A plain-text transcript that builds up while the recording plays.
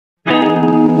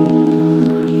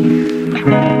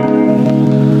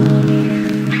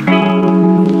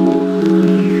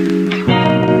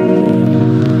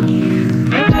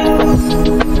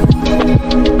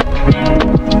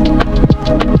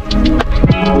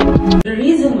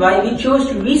why we chose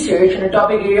to research on a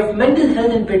topic area of mental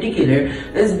health in particular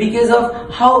is because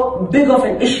of how big of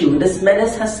an issue this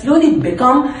menace has slowly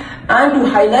become, and to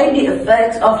highlight the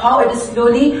effects of how it is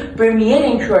slowly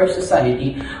permeating through our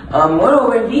society.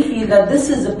 Moreover, we feel that this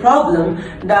is a problem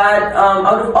that,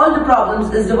 out of all the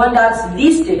problems, is the one that's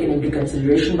least taken into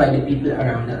consideration by the people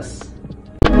around us.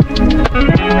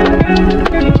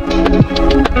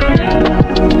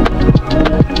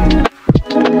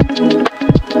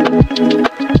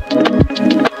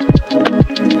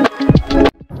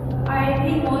 I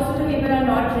think most of the people are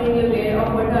not really aware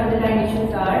of what the underlying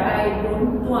issues are.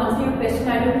 To answer your question, I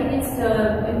don't think it's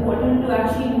important to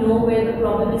actually know where the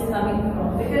problem is coming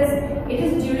from, because it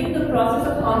is during the process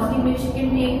of counseling which can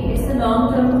take, it's a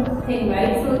long-term thing,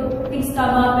 right? So things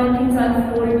come up and things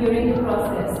unfold during the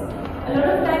process. A lot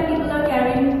of time people are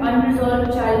carrying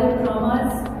unresolved childhood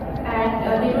traumas,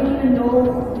 and they don't even know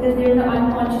because they're in the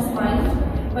unconscious mind,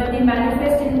 but they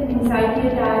manifest in anxiety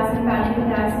attacks and panic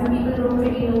attacks, and people don't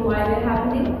really know why they're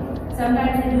happening.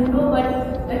 Sometimes they do know, but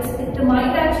the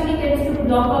mind actually tends to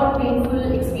block out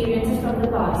painful experiences from the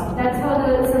past. That's how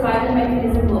the survival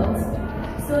mechanism works.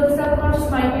 So the subconscious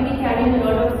mind may be carrying a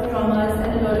lot of traumas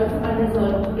and a lot of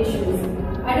unresolved issues.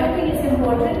 I don't think it's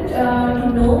important to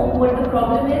know what the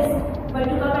problem is, but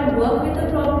to come and work with the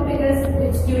problem, because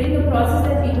it's during the process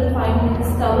that people finally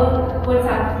discover what's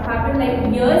happened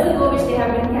like years ago, which they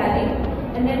have been carrying,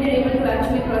 and then they're able to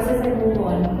actually process and move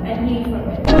on and heal from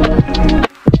it.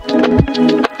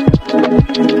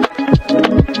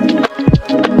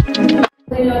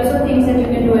 There are lots of things that you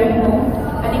can do at home.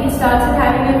 I think it starts with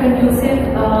having a conducive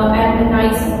and a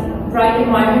nice, bright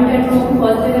environment at home,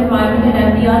 positive environment and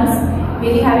ambience.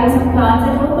 Maybe having some plants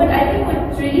at home, but I think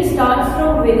it really starts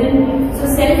from within. So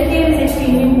self-care is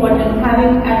extremely important.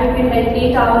 Having adequate like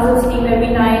 8 hours of sleep every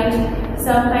night,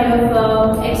 some kind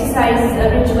of exercise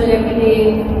ritual every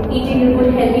day, eating a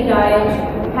good healthy diet,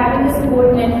 having a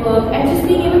support network, and just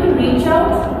being able to reach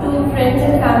out to friends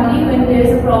and family when there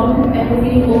is a problem and you're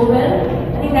feeling overwhelmed.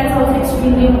 I think that's also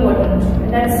extremely important.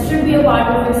 And that should be a part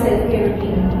of your self-care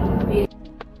routine.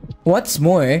 What's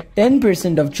more,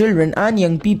 10% of children and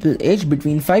young people aged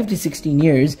between 5 to 16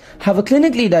 years have a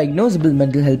clinically diagnosable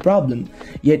mental health problem.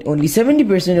 Yet only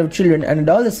 70% of children and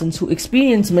adolescents who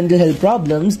experience mental health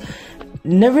problems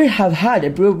never have had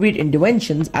appropriate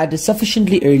interventions at a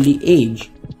sufficiently early age.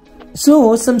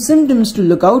 So, some symptoms to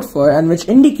look out for and which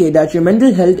indicate that your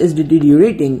mental health is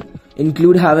deteriorating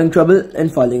include having trouble in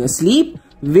falling asleep,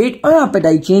 weight or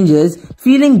appetite changes,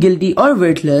 feeling guilty or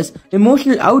worthless,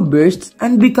 emotional outbursts,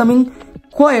 and becoming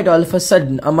quiet all of a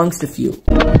sudden, amongst a few.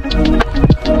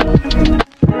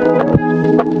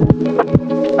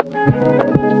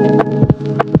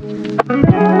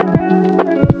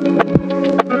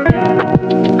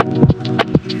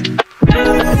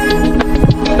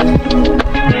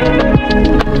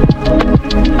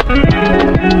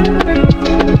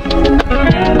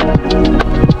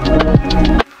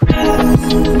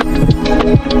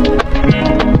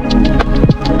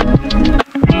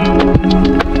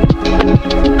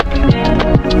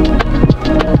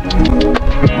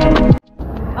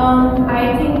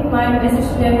 I think my message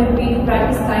to them would be to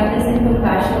practice kindness and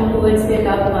compassion towards their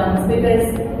loved ones, because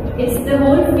it's the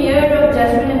whole fear of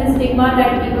judgment and the stigma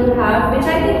that people have, which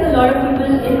I think a lot of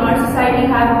people in our society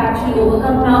have actually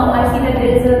overcome now. I see that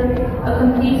there is a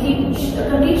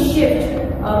complete shift,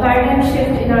 a paradigm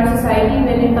shift in our society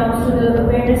when it comes to the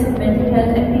awareness of mental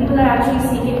health, and people are actually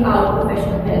seeking out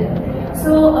professional help.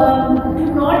 So to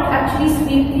not actually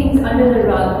sweep things under the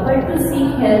rug, but to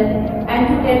seek help and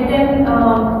to let them,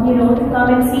 to come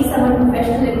and see someone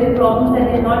professional if there are problems that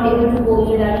they're not able to go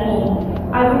heal at home.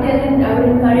 I would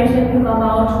encourage them to come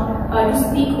out to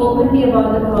speak openly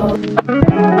about the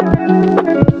problem.